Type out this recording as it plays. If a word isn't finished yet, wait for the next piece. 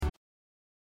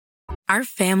Our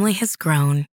family has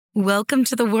grown. Welcome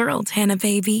to the world, Hannah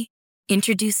baby.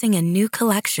 Introducing a new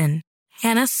collection,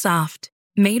 Hannah Soft,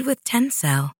 made with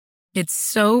Tencel. It's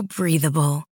so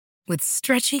breathable, with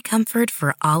stretchy comfort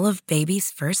for all of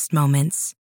baby's first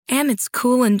moments. And it's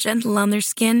cool and gentle on their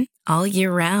skin all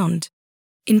year round.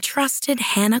 Entrusted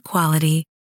Hannah quality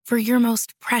for your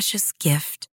most precious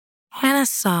gift. Hannah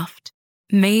Soft,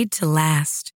 made to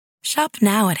last. Shop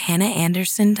now at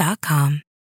hannahanderson.com.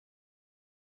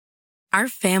 Our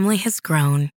family has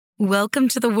grown. Welcome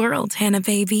to the world, Hannah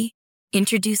baby.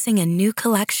 Introducing a new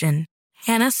collection,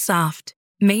 Hannah Soft,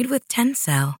 made with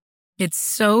Tencel. It's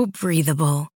so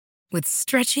breathable, with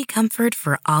stretchy comfort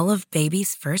for all of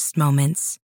baby's first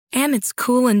moments. And it's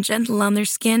cool and gentle on their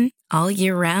skin all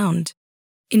year round.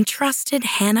 Entrusted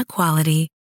Hannah quality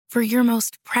for your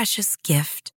most precious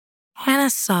gift. Hannah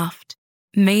Soft,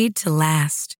 made to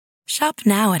last. Shop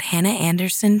now at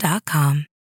hannahanderson.com.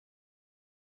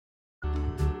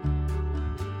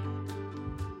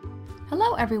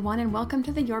 Hello, everyone, and welcome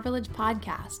to the Your Village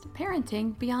podcast,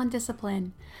 Parenting Beyond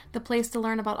Discipline, the place to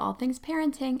learn about all things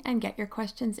parenting and get your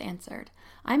questions answered.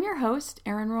 I'm your host,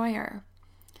 Erin Royer.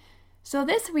 So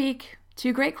this week,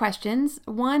 two great questions.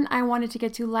 One I wanted to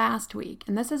get to last week,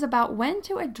 and this is about when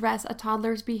to address a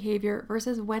toddler's behavior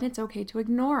versus when it's okay to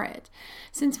ignore it.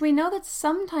 Since we know that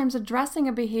sometimes addressing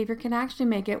a behavior can actually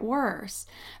make it worse,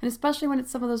 and especially when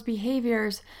it's some of those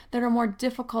behaviors that are more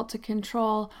difficult to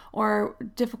control or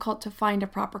difficult to find a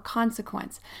proper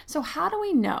consequence. So how do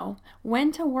we know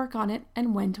when to work on it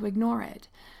and when to ignore it?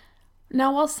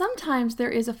 Now, while sometimes there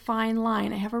is a fine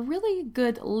line, I have a really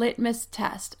good litmus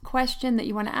test question that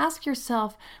you want to ask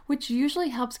yourself, which usually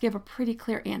helps give a pretty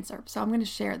clear answer. So I'm going to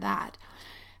share that.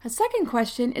 A second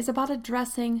question is about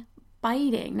addressing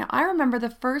biting. Now, I remember the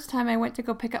first time I went to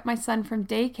go pick up my son from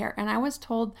daycare, and I was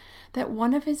told that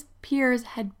one of his peers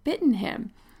had bitten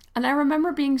him. And I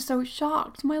remember being so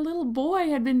shocked. My little boy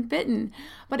had been bitten.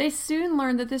 But I soon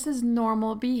learned that this is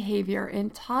normal behavior in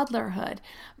toddlerhood.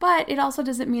 But it also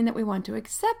doesn't mean that we want to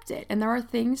accept it. And there are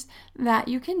things that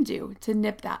you can do to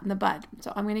nip that in the bud.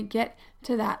 So I'm going to get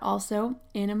to that also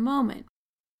in a moment.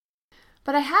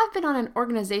 But I have been on an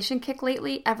organization kick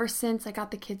lately ever since I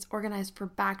got the kids organized for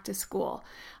back to school.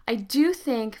 I do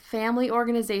think family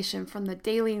organization, from the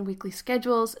daily and weekly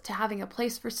schedules to having a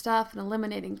place for stuff and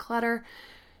eliminating clutter,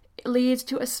 leads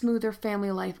to a smoother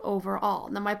family life overall.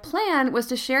 Now, my plan was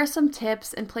to share some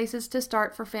tips and places to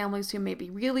start for families who may be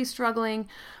really struggling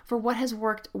for what has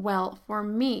worked well for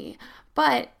me.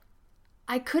 But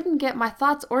I couldn't get my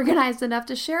thoughts organized enough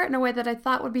to share it in a way that I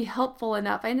thought would be helpful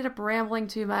enough. I ended up rambling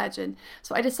too much. And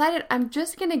so I decided I'm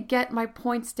just going to get my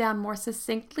points down more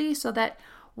succinctly so that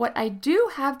what I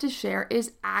do have to share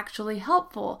is actually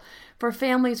helpful for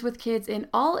families with kids in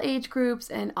all age groups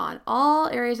and on all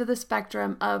areas of the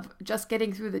spectrum of just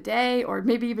getting through the day or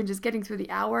maybe even just getting through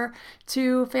the hour,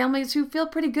 to families who feel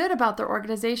pretty good about their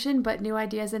organization, but new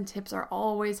ideas and tips are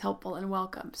always helpful and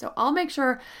welcome. So I'll make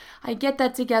sure I get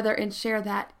that together and share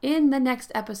that in the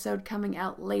next episode coming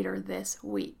out later this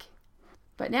week.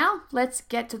 But now let's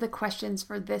get to the questions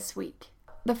for this week.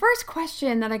 The first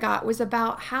question that I got was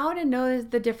about how to know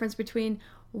the difference between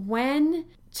when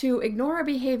to ignore a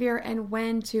behavior and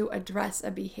when to address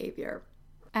a behavior.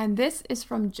 And this is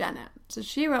from Jenna. So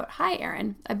she wrote, "Hi,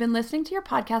 Erin. I've been listening to your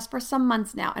podcast for some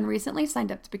months now and recently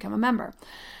signed up to become a member.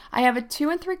 I have a 2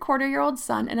 3/4-year-old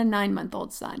son and a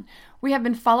 9-month-old son. We have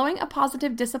been following a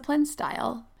positive discipline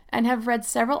style and have read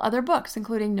several other books,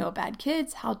 including No Bad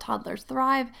Kids, How Toddlers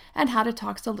Thrive, and How to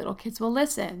Talk So Little Kids Will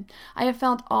Listen. I have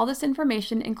found all this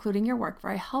information, including your work,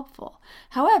 very helpful.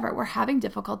 However, we're having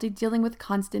difficulty dealing with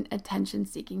constant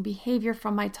attention-seeking behavior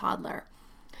from my toddler.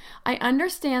 I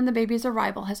understand the baby's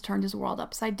arrival has turned his world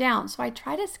upside down, so I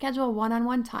try to schedule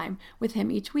one-on-one time with him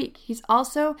each week. He's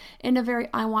also in a very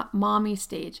I want mommy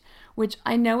stage, which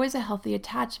I know is a healthy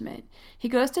attachment. He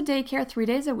goes to daycare 3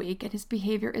 days a week, and his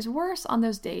behavior is worse on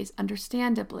those days,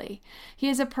 understandably. He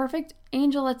is a perfect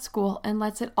angel at school and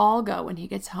lets it all go when he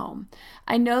gets home.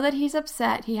 I know that he's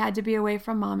upset he had to be away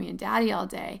from mommy and daddy all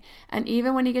day, and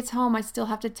even when he gets home, I still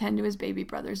have to tend to his baby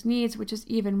brother's needs, which is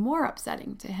even more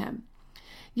upsetting to him.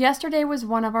 Yesterday was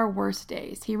one of our worst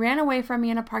days. He ran away from me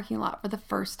in a parking lot for the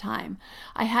first time.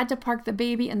 I had to park the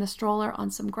baby and the stroller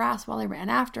on some grass while I ran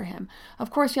after him.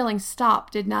 Of course, yelling stop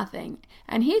did nothing,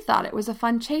 and he thought it was a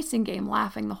fun chasing game,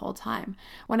 laughing the whole time.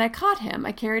 When I caught him,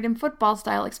 I carried him football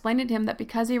style, explaining to him that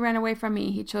because he ran away from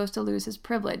me, he chose to lose his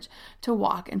privilege to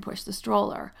walk and push the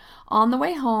stroller. On the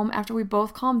way home, after we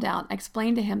both calmed down, I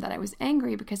explained to him that I was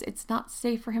angry because it's not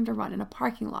safe for him to run in a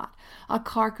parking lot. A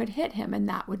car could hit him, and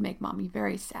that would make mommy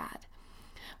very sad.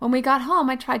 When we got home,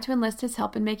 I tried to enlist his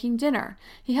help in making dinner.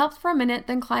 He helped for a minute,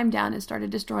 then climbed down and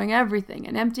started destroying everything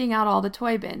and emptying out all the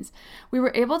toy bins. We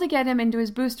were able to get him into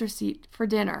his booster seat for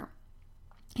dinner.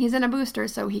 He's in a booster,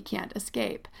 so he can't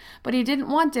escape. But he didn't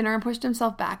want dinner and pushed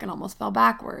himself back and almost fell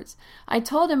backwards. I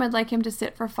told him I'd like him to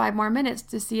sit for 5 more minutes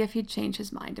to see if he'd change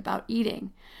his mind about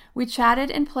eating. We chatted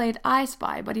and played I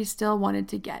Spy, but he still wanted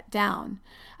to get down.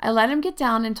 I let him get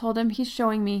down and told him he's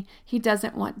showing me he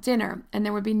doesn't want dinner and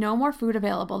there would be no more food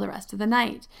available the rest of the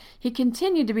night. He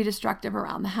continued to be destructive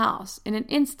around the house. In an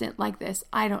instant like this,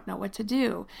 I don't know what to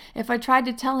do. If I tried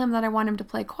to tell him that I want him to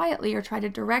play quietly or try to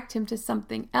direct him to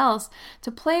something else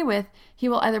to play with, he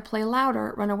will either play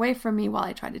louder, run away from me while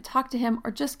I try to talk to him,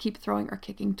 or just keep throwing or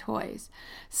kicking toys.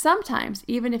 Sometimes,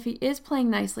 even if he is playing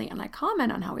nicely and I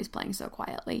comment on how he's playing so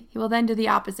quietly, he will then do the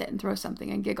opposite and throw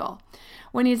something and giggle.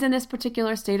 When he's in this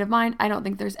particular state of mind, I don't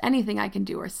think there's anything I can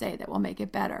do or say that will make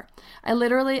it better. I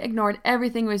literally ignored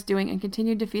everything he was doing and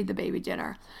continued to feed the baby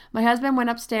dinner. My husband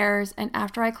went upstairs, and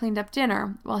after I cleaned up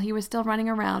dinner, while he was still running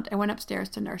around, I went upstairs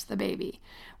to nurse the baby.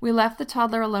 We left the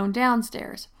toddler alone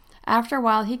downstairs. After a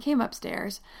while, he came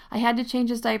upstairs. I had to change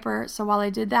his diaper, so while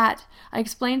I did that, I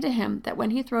explained to him that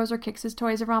when he throws or kicks his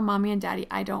toys around Mommy and Daddy,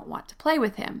 I don't want to play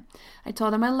with him. I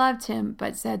told him I loved him,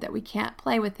 but said that we can't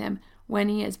play with him when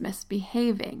he is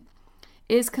misbehaving.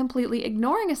 Is completely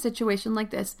ignoring a situation like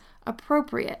this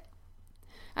appropriate?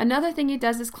 Another thing he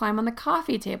does is climb on the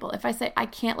coffee table. If I say, I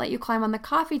can't let you climb on the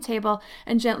coffee table,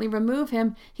 and gently remove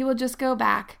him, he will just go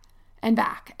back and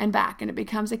back and back, and it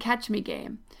becomes a catch me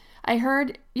game. I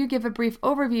heard you give a brief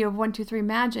overview of 1, 2, 3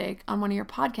 Magic on one of your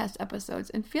podcast episodes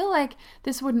and feel like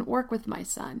this wouldn't work with my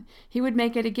son. He would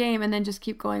make it a game and then just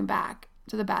keep going back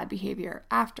to the bad behavior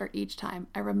after each time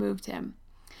I removed him.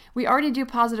 We already do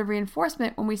positive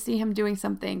reinforcement when we see him doing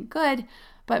something good,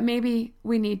 but maybe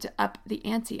we need to up the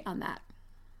ante on that.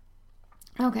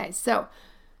 Okay, so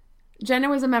Jenna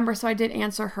was a member, so I did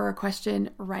answer her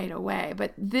question right away.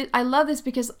 But I love this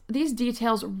because these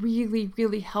details really,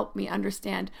 really help me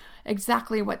understand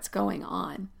exactly what's going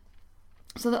on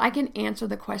so that I can answer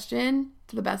the question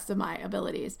to the best of my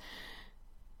abilities.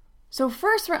 So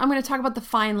first, I'm going to talk about the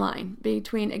fine line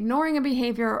between ignoring a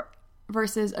behavior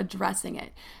versus addressing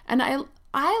it. And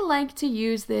I like to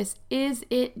use this, is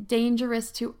it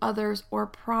dangerous to others or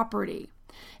property?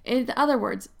 In other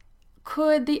words,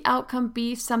 could the outcome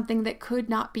be something that could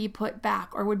not be put back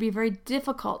or would be very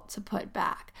difficult to put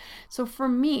back? So for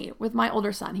me, with my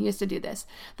older son, he used to do this.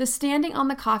 The standing on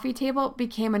the coffee table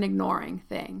became an ignoring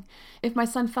thing. If my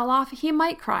son fell off, he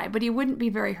might cry, but he wouldn't be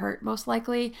very hurt, most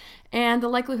likely. And the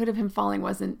likelihood of him falling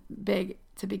wasn't big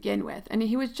to begin with. And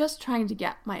he was just trying to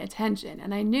get my attention.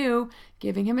 And I knew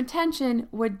giving him attention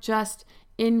would just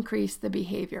increase the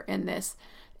behavior in this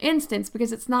instance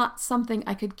because it's not something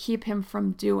I could keep him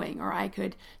from doing or I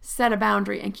could set a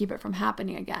boundary and keep it from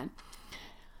happening again.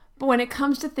 But when it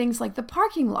comes to things like the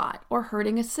parking lot or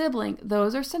hurting a sibling,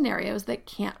 those are scenarios that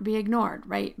can't be ignored,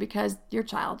 right? Because your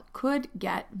child could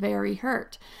get very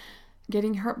hurt.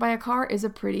 Getting hurt by a car is a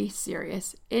pretty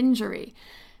serious injury.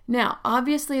 Now,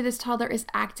 obviously, this toddler is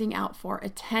acting out for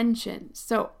attention.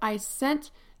 So I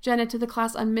sent Jenna to the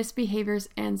class on misbehaviors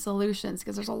and solutions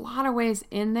because there's a lot of ways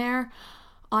in there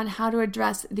on how to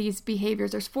address these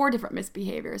behaviors. There's 4 different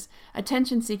misbehaviors.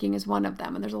 Attention seeking is one of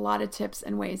them, and there's a lot of tips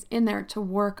and ways in there to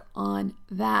work on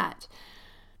that.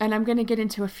 And I'm going to get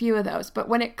into a few of those. But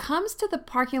when it comes to the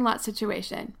parking lot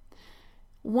situation,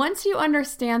 once you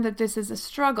understand that this is a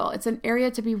struggle, it's an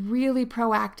area to be really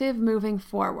proactive moving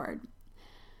forward.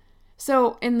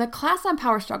 So in the class on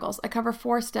power struggles, I cover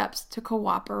 4 steps to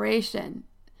cooperation.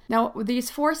 Now, these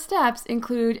 4 steps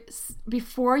include,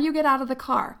 before you get out of the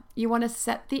car, you want to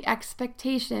set the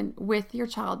expectation with your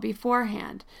child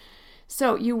beforehand.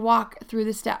 So you walk through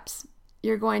the steps.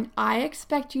 You're going, I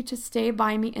expect you to stay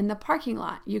by me in the parking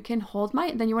lot. You can hold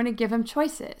then you want to give him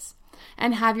choices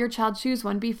and have your child choose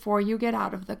one before you get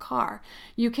out of the car.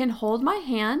 You can hold my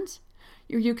hand,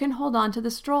 or you can hold on to the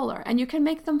stroller, and you can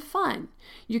make them fun.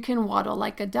 You can waddle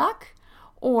like a duck,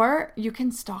 or you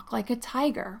can stalk like a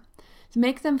tiger.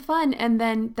 Make them fun, and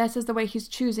then this is the way he's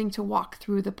choosing to walk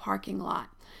through the parking lot.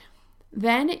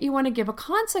 Then you want to give a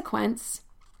consequence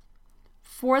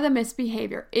for the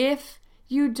misbehavior. If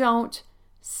you don't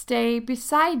stay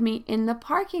beside me in the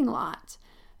parking lot,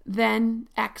 then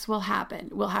X will happen.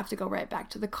 We'll have to go right back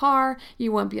to the car.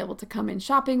 You won't be able to come in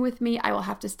shopping with me. I will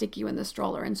have to stick you in the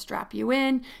stroller and strap you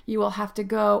in. You will have to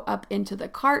go up into the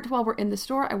cart while we're in the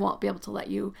store. I won't be able to let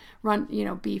you run,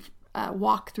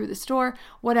 walk through the store,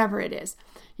 whatever it is,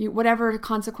 whatever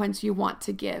consequence you want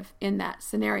to give in that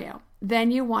scenario.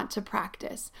 Then you want to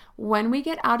practice. When we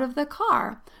get out of the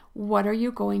car, what are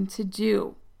you going to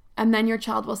do? And then your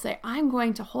child will say, I'm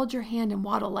going to hold your hand and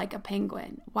waddle like a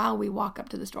penguin while we walk up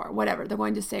to the store, whatever. They're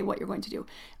going to say what you're going to do.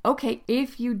 Okay,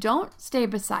 if you don't stay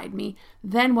beside me,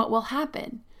 then what will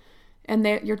happen? And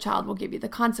your child will give you the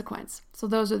consequence. So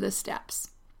those are the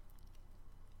steps.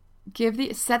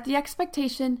 Set the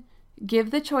expectation, give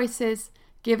the choices,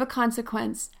 give a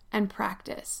consequence, and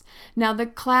practice. Now, the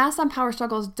class on Power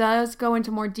Struggles does go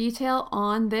into more detail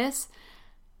on this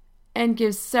and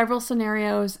gives several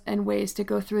scenarios and ways to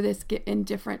go through this in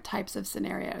different types of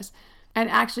scenarios. And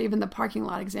actually, even the parking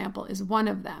lot example is one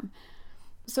of them.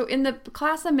 So in the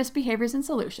class on Misbehaviors and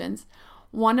Solutions,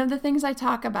 one of the things I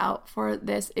talk about for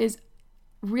this is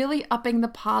really upping the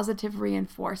positive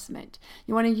reinforcement.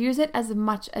 You want to use it as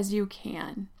much as you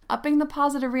can. Upping the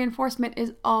positive reinforcement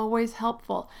is always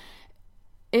helpful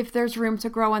if there's room to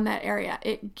grow in that area.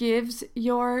 It gives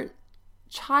your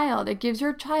child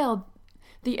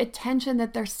the attention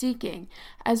that they're seeking,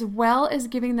 as well as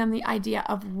giving them the idea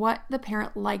of what the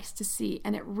parent likes to see,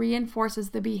 and it reinforces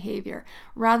the behavior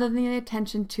rather than the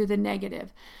attention to the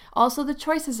negative. Also, the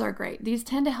choices are great. These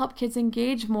tend to help kids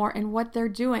engage more in what they're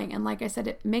doing, and like I said,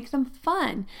 it makes them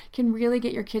fun, can really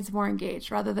get your kids more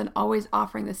engaged rather than always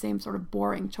offering the same sort of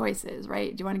boring choices,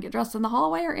 right? Do you want to get dressed in the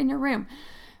hallway or in your room?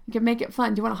 You can make it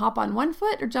fun. Do you want to hop on one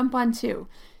foot or jump on two?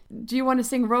 Do you want to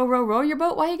sing row, row, row your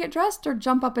boat while you get dressed, or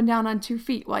jump up and down on 2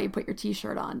 feet while you put your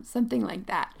t-shirt on? Something like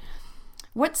that.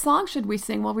 What song should we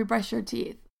sing while we brush your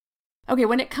teeth? Okay,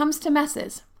 when it comes to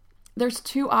messes, there's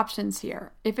 2 options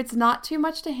here. If it's not too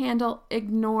much to handle,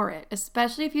 ignore it,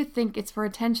 especially if you think it's for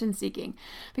attention seeking,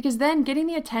 because then getting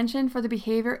the attention for the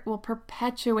behavior will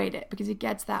perpetuate it because he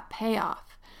gets that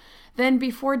payoff. Then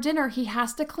before dinner, he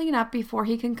has to clean up before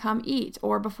he can come eat,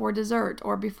 or before dessert,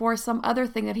 or before some other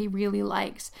thing that he really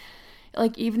likes,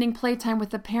 like evening playtime with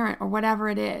the parent or whatever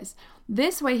it is.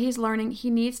 This way, he's learning he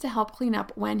needs to help clean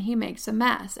up when he makes a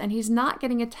mess, and he's not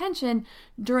getting attention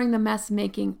during the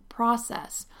mess-making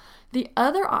process. The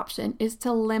other option is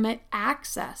to limit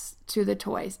access to the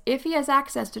toys. If he has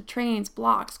access to trains,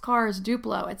 blocks, cars,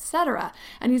 Duplo, etc.,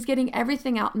 and he's getting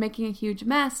everything out and making a huge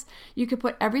mess, you could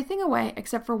put everything away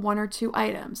except for 1 or 2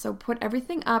 items. So put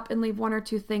everything up and leave 1 or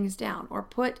 2 things down, or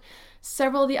put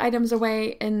several of the items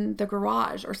away in the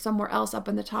garage or somewhere else up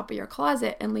in the top of your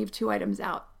closet and leave 2 items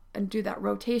out, and do that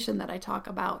rotation that I talk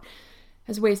about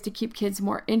as ways to keep kids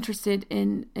more interested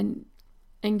in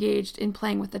engaged in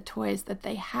playing with the toys that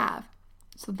they have.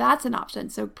 So that's an option.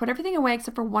 So put everything away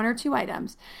except for 1 or 2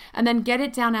 items, and then get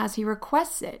it down as he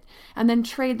requests it, and then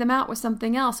trade them out with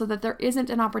something else so that there isn't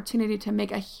an opportunity to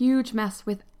make a huge mess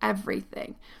with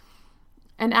everything.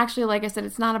 And actually, like I said,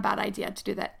 it's not a bad idea to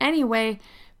do that anyway,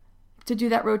 to do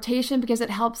that rotation, because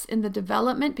it helps in the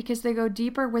development, because they go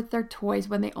deeper with their toys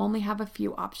when they only have a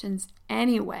few options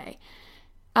anyway.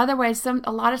 Otherwise,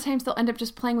 a lot of times they'll end up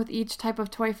just playing with each type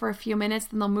of toy for a few minutes,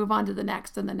 then they'll move on to the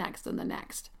next and the next and the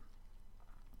next.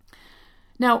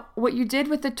 Now, what you did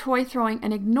with the toy throwing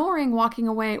and ignoring walking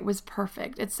away was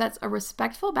perfect. It sets a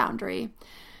respectful boundary,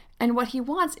 and what he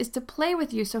wants is to play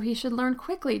with you, so he should learn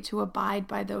quickly to abide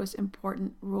by those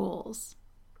important rules.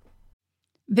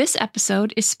 This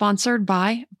episode is sponsored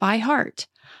by ByHeart.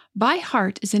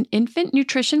 ByHeart is an infant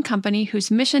nutrition company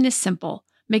whose mission is simple: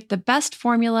 make the best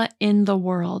formula in the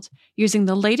world. Using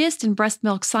the latest in breast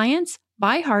milk science,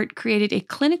 ByHeart created a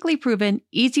clinically proven,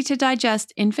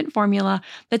 easy-to-digest infant formula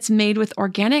that's made with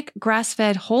organic,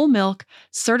 grass-fed whole milk,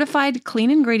 certified clean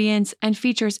ingredients, and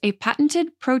features a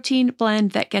patented protein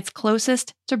blend that gets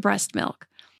closest to breast milk.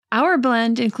 Our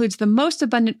blend includes the most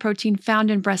abundant protein found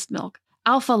in breast milk,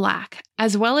 alpha-lac,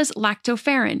 as well as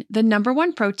lactoferrin, the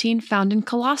 #1 protein found in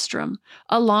colostrum,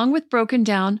 along with broken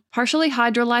down, partially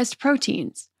hydrolyzed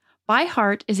proteins.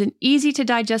 ByHeart is an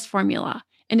easy-to-digest formula.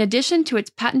 In addition to its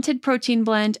patented protein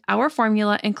blend, our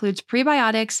formula includes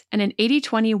prebiotics and an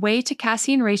 80-20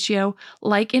 whey-to-casein ratio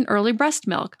like in early breast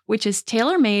milk, which is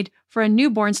tailor-made for a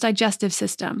newborn's digestive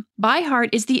system. ByHeart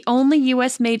is the only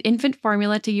U.S.-made infant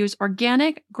formula to use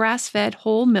organic, grass-fed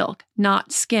whole milk,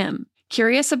 not skim.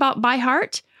 Curious about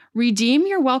ByHeart? Redeem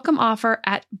your welcome offer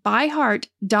at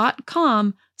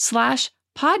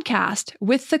byheart.com/podcast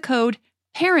with the code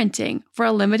PARENTING for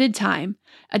a limited time.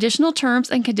 Additional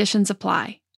terms and conditions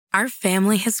apply. Our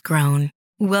family has grown.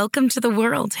 Welcome to the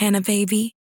world, Hannah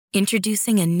baby.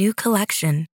 Introducing a new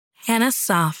collection, Hannah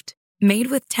Soft, made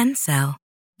with Tencel.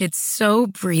 It's so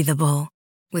breathable,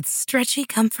 with stretchy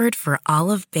comfort for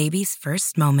all of baby's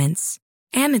first moments.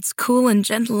 And it's cool and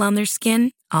gentle on their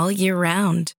skin all year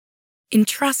round.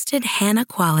 Entrusted Hannah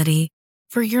quality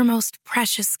for your most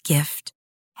precious gift.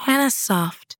 Hannah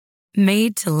Soft,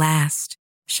 made to last.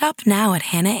 Shop now at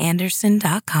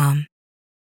hannahanderson.com.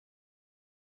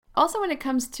 Also, when it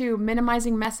comes to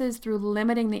minimizing messes through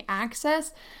limiting the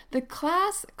access, the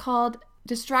class called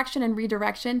Distraction and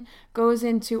Redirection goes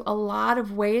into a lot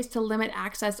of ways to limit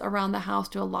access around the house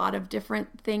to a lot of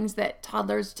different things that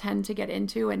toddlers tend to get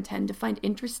into and tend to find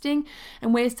interesting,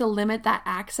 and ways to limit that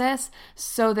access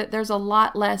so that there's a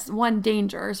lot less,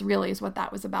 dangers really is what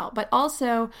that was about, but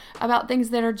also about things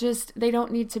that are just, they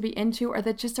don't need to be into or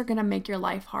that just are going to make your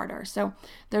life harder. So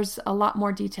there's a lot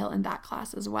more detail in that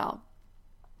class as well.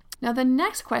 Now, the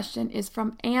next question is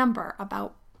from Amber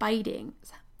about biting.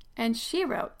 And she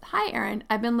wrote, "Hi, Erin.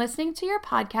 I've been listening to your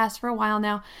podcast for a while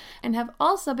now and have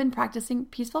also been practicing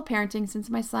peaceful parenting since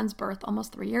my son's birth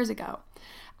almost 3 years ago.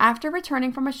 After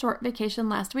returning from a short vacation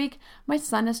last week, my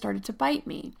son has started to bite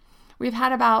me. We've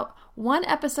had about 1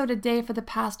 episode a day for the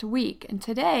past week, and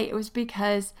today it was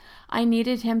because I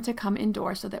needed him to come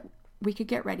indoors so that we could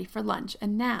get ready for lunch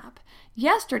and nap.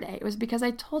 Yesterday, it was because I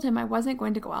told him I wasn't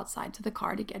going to go outside to the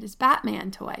car to get his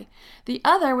Batman toy. The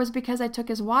other was because I took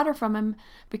his water from him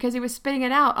because he was spitting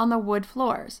it out on the wood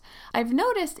floors. I've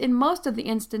noticed in most of the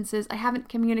instances I haven't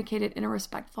communicated in a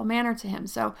respectful manner to him,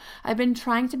 so I've been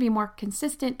trying to be more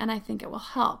consistent and I think it will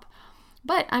help.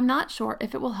 But I'm not sure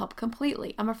if it will help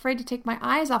completely. I'm afraid to take my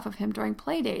eyes off of him during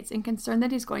play dates and concerned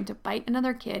that he's going to bite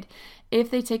another kid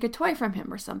if they take a toy from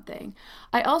him or something.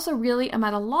 I also really am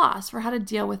at a loss for how to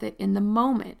deal with it in the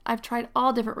moment. I've tried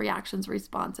all different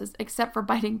responses, except for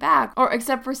biting back or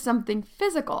except for something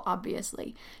physical,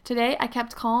 obviously. Today, I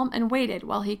kept calm and waited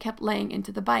while he kept laying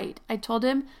into the bite. I told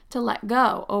him to let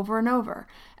go over and over.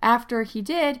 After he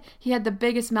did, he had the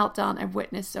biggest meltdown I've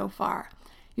witnessed so far.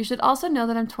 You should also know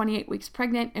that I'm 28 weeks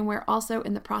pregnant and we're also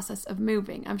in the process of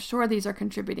moving. I'm sure these are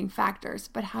contributing factors,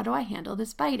 but how do I handle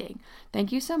this biting?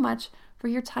 Thank you so much for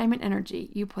your time and energy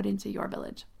you put into Your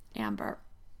Village. Amber.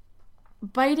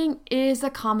 Biting is a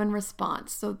common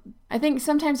response. So I think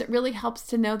sometimes it really helps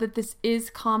to know that this is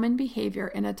common behavior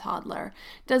in a toddler.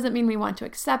 Doesn't mean we want to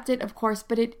accept it, of course,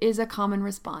 but it is a common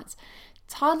response.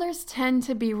 Toddlers tend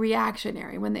to be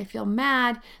reactionary. When they feel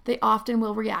mad, they often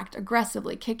will react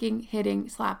aggressively, kicking, hitting,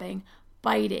 slapping,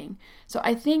 biting. So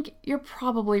I think you're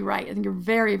probably right. I think you're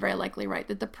very, very likely right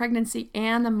that the pregnancy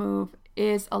and the move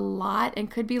is a lot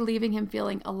and could be leaving him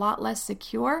feeling a lot less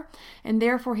secure, and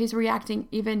therefore he's reacting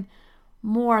even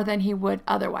more than he would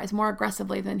otherwise, more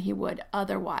aggressively than he would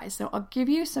otherwise. So I'll give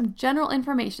you some general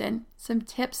information, some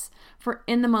tips for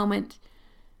in the moment,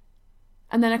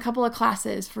 and then a couple of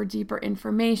classes for deeper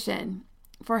information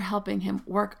for helping him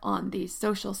work on these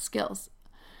social skills.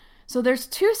 So there's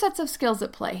 2 sets of skills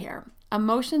at play here,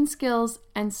 emotion skills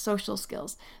and social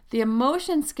skills. The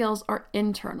emotion skills are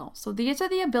internal. So these are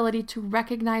the ability to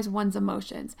recognize one's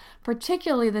emotions,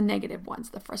 particularly the negative ones,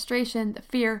 the frustration, the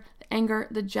fear, the anger,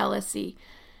 the jealousy.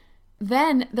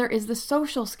 Then there is the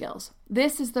social skills.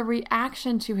 This is the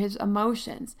reaction to his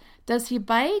emotions. Does he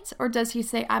bite or does he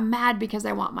say, I'm mad because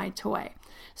I want my toy?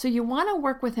 So you want to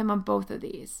work with him on both of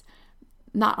these.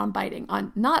 Not on biting,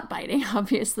 on not biting,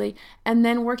 obviously, and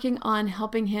then working on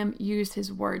helping him use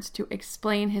his words to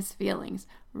explain his feelings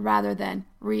rather than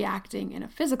reacting in a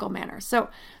physical manner. So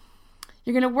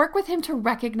you're going to work with him to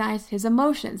recognize his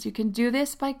emotions. You can do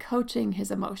this by coaching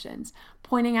his emotions,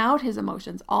 pointing out his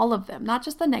emotions, all of them, not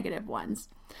just the negative ones,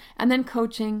 and then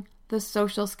coaching the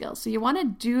social skills. So you want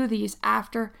to do these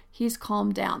after he's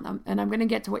calmed down. And I'm going to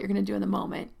get to what you're going to do in a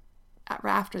moment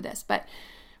after this. But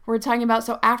we're talking about,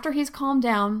 so after he's calmed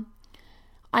down,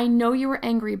 I know you were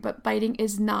angry, but biting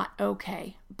is not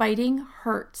okay. Biting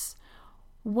hurts.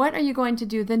 What are you going to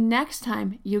do the next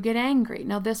time you get angry?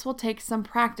 Now, this will take some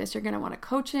practice. You're going to want to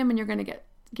coach him and you're going to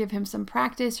give him some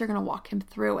practice. You're going to walk him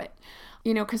through it.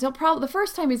 Because he'll probably, the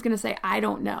first time he's going to say, I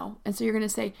don't know. And so you're going to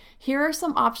say, here are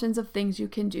some options of things you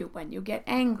can do when you get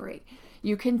angry.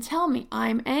 You can tell me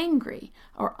I'm angry,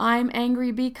 or I'm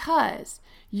angry because.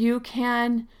 You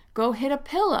can go hit a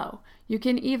pillow. You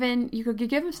could give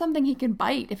him something he can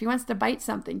bite. If he wants to bite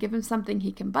something, give him something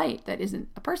he can bite that isn't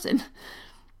a person.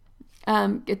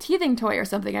 A teething toy or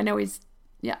something. I know he's,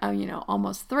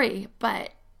 almost 3,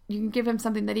 but you can give him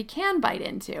something that he can bite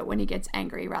into when he gets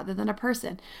angry rather than a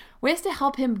person. Ways to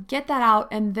help him get that out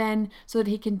and then so that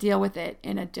he can deal with it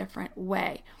in a different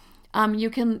way. You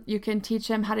can teach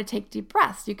him how to take deep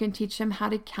breaths. You can teach him how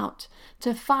to count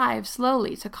to 5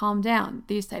 slowly to calm down,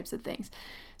 these types of things.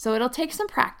 So it'll take some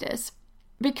practice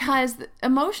because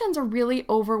emotions are really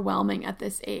overwhelming at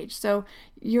this age. So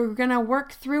you're going to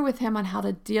work through with him on how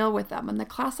to deal with them. And the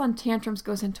class on tantrums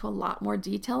goes into a lot more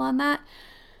detail on that.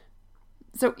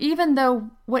 So even though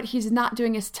what he's not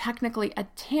doing is technically a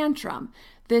tantrum,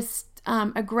 this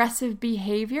aggressive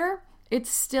behavior, it's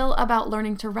still about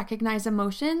learning to recognize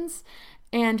emotions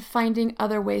and finding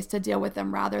other ways to deal with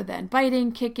them rather than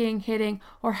biting, kicking, hitting,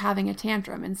 or having a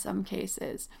tantrum in some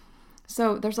cases.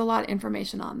 So there's a lot of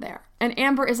information on there. And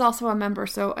Amber is also a member,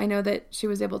 so I know that she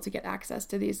was able to get access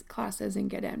to these classes and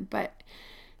get in. But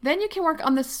then you can work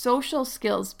on the social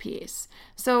skills piece.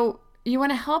 So you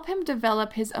want to help him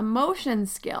develop his emotion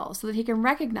skills so that he can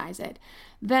recognize it.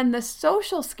 Then the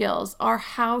social skills are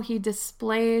how he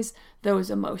displays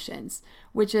those emotions,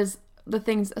 which is the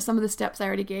things, some of the steps I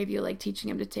already gave you, like teaching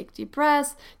him to take deep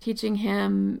breaths, teaching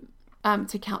him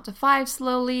to count to 5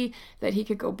 slowly, that he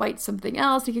could go bite something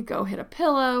else, he could go hit a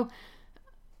pillow.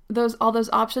 All those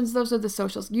options, those are the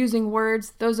socials. Using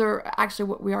words, those are actually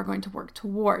what we are going to work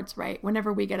towards, right?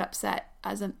 Whenever we get upset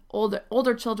as an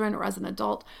older children or as an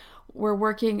adult, we're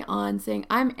working on saying,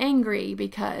 I'm angry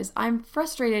because, I'm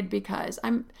frustrated because,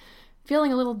 I'm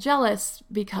feeling a little jealous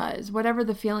because, whatever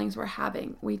the feelings we're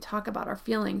having, we talk about our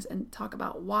feelings and talk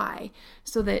about why,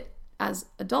 so that as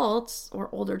adults or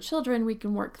older children, we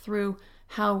can work through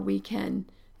how we can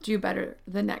do better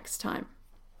the next time.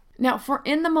 Now, for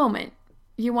in the moment,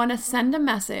 you want to send a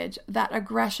message that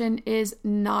aggression is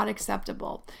not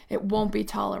acceptable. It won't be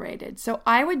tolerated. So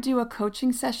I would do a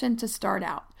coaching session to start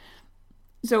out.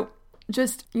 So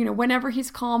just, whenever he's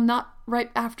calm, not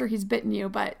right after he's bitten you,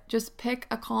 but just pick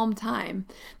a calm time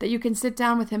that you can sit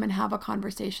down with him and have a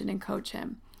conversation and coach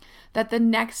him. That the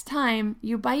next time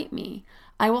you bite me,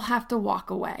 I will have to walk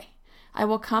away. I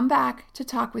will come back to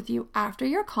talk with you after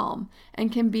you're calm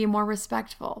and can be more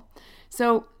respectful.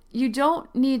 So you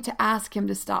don't need to ask him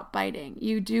to stop biting.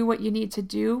 You do what you need to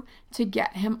do to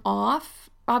get him off,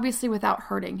 obviously without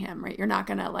hurting him, right? You're not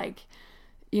going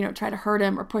to try to hurt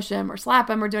him or push him or slap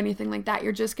him or do anything like that.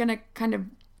 You're just going to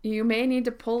you may need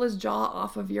to pull his jaw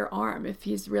off of your arm if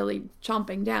he's really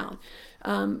chomping down.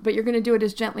 But you're going to do it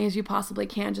as gently as you possibly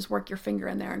can. Just work your finger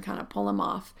in there and kind of pull him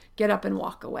off, get up and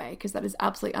walk away, because that is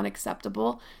absolutely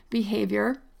unacceptable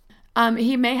behavior.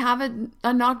 He may have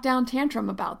a knockdown tantrum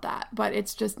about that, but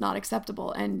it's just not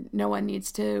acceptable, and no one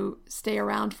needs to stay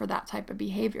around for that type of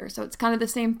behavior. So it's kind of the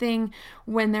same thing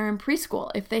when they're in preschool.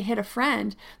 If they hit a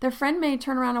friend, their friend may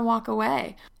turn around and walk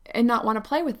away and not want to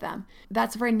play with them.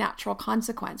 That's a very natural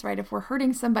consequence, right? If we're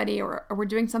hurting somebody or we're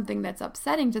doing something that's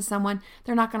upsetting to someone,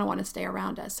 they're not going to want to stay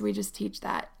around us. So we just teach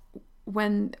that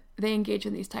when they engage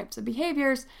in these types of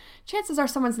behaviors, chances are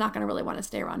someone's not going to really want to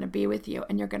stay around and be with you,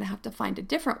 and you're going to have to find a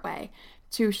different way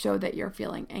to show that you're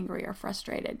feeling angry or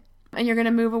frustrated. And you're going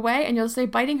to move away and you'll say,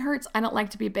 biting hurts, I don't like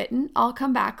to be bitten. I'll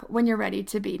come back when you're ready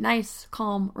to be nice,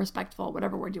 calm, respectful,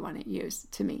 whatever word you want to use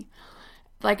to me.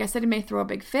 Like I said, he may throw a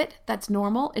big fit. That's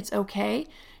normal. It's okay.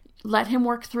 Let him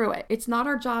work through it. It's not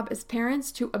our job as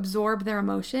parents to absorb their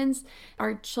emotions.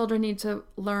 Our children need to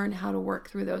learn how to work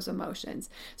through those emotions.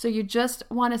 So you just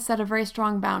want to set a very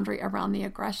strong boundary around the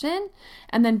aggression,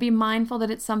 and then be mindful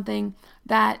that it's something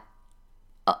that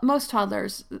most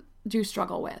toddlers do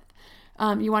struggle with.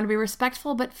 You want to be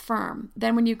respectful but firm.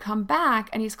 Then when you come back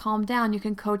and he's calmed down, you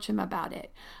can coach him about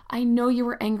it. I know you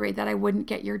were angry that I wouldn't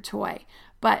get your toy,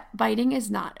 but biting is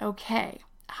not okay.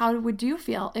 How would you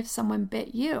feel if someone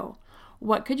bit you?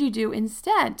 What could you do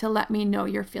instead to let me know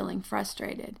you're feeling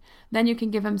frustrated? Then you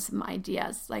can give him some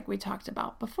ideas like we talked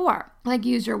about before, like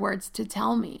use your words to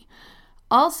tell me.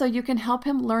 Also, you can help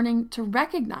him learning to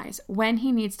recognize when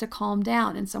he needs to calm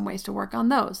down, and some ways to work on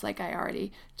those, like I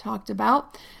already talked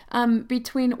about.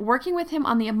 Between working with him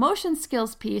on the emotion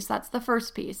skills piece, that's the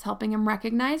first piece, helping him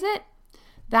recognize it.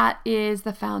 That is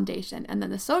the foundation. And then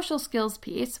the social skills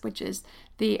piece, which is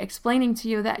the explaining to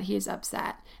you that he is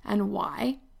upset and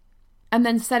why. And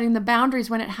then setting the boundaries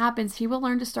when it happens, he will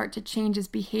learn to start to change his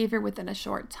behavior within a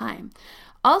short time.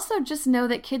 Also, just know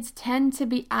that kids tend to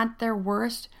be at their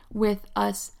worst with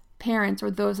us parents or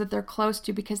those that they're close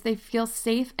to because they feel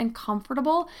safe and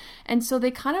comfortable. And so they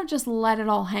kind of just let it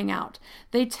all hang out.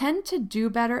 They tend to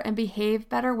do better and behave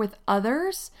better with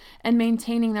others and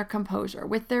maintaining their composure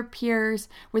with their peers,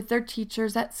 with their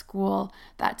teachers at school,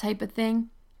 that type of thing.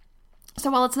 So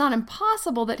while it's not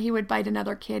impossible that he would bite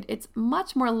another kid, it's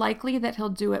much more likely that he'll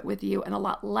do it with you and a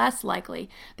lot less likely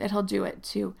that he'll do it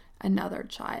to another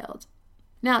child.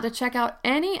 Now, to check out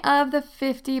any of the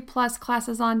 50 plus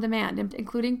classes on demand,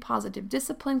 including positive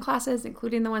discipline classes,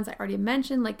 including the ones I already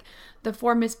mentioned, like the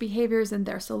 4 misbehaviors and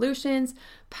their solutions,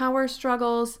 power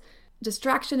struggles,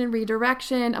 distraction and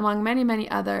redirection, among many, many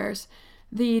others,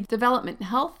 the development and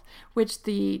health, which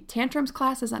the tantrums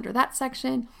class is under that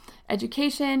section,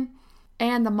 education,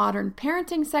 and the modern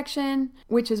parenting section,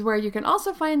 which is where you can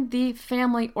also find the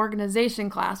family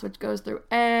organization class, which goes through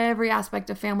every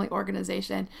aspect of family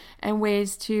organization and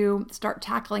ways to start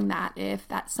tackling that if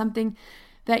that's something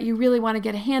that you really want to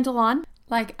get a handle on.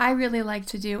 like I really like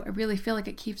to do. I really feel like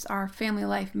it keeps our family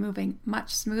life moving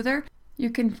much smoother. You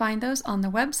can find those on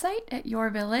the website at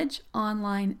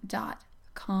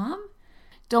yourvillageonline.com.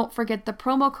 Don't forget the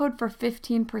promo code for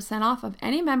 15% off of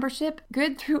any membership,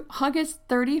 good through August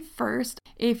 31st.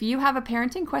 If you have a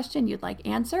parenting question you'd like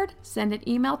answered, send an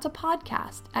email to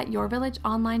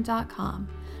podcast@yourvillageonline.com.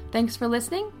 Thanks for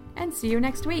listening, and see you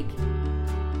next week.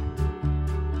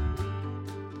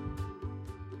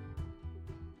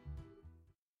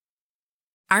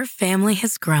 Our family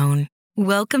has grown.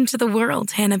 Welcome to the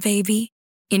world, Hannah Baby.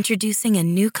 Introducing a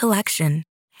new collection,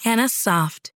 Hannah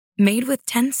Soft, made with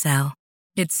Tencel.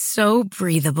 It's so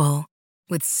breathable,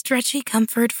 with stretchy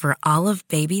comfort for all of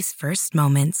baby's first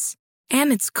moments.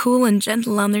 And it's cool and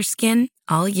gentle on their skin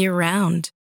all year round.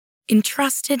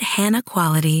 Entrusted Hannah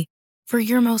quality for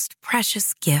your most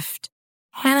precious gift.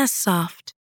 Hannah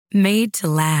Soft, made to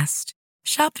last.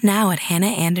 Shop now at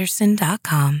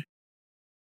hannahanderson.com.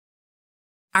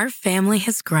 Our family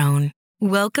has grown.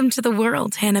 Welcome to the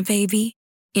world, Hannah Baby.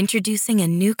 Introducing a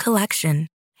new collection,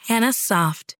 Hannah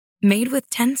Soft, made with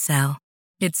Tencel.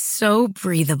 It's so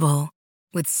breathable,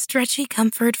 with stretchy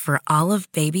comfort for all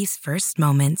of baby's first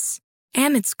moments.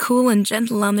 And it's cool and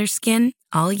gentle on their skin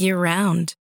all year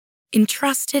round.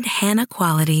 Entrusted Hannah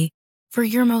quality for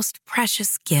your most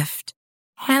precious gift.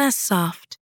 Hannah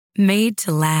Soft, made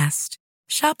to last.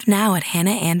 Shop now at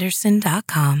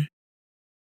hannahanderson.com.